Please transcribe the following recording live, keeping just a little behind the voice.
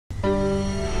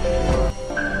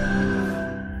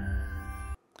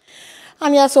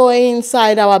And yeah, so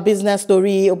inside our business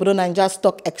story, Obodo Naija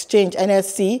Stock Exchange,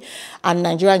 NSE, and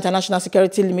Nigeria International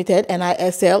Security Limited,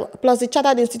 NISL, plus the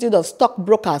Chartered Institute of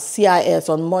Stockbrokers, CIS,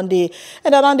 on Monday,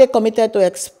 and around they committed to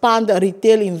expand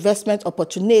retail investment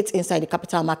opportunities inside the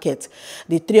capital market.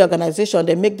 The three organizations,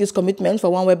 they make this commitment for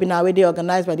one webinar where they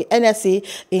organized by the NSE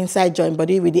inside joint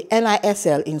body with the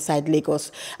NISL inside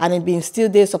Lagos. And it being still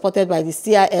there supported by the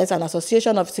CIS and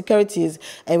Association of Securities,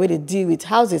 where they deal with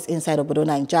houses inside Obodo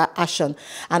Naija Action.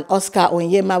 And Oscar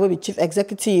Onyema, will be Chief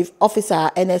Executive Officer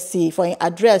NSC, for an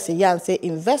address and say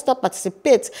investor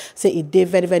participate, say it dey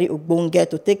very ogbonge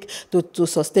to take to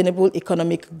sustainable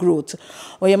economic growth.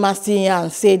 Onyema still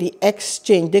say the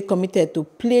exchange they committed to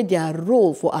play their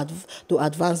role to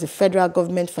advance the federal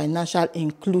government financial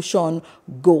inclusion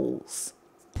goals.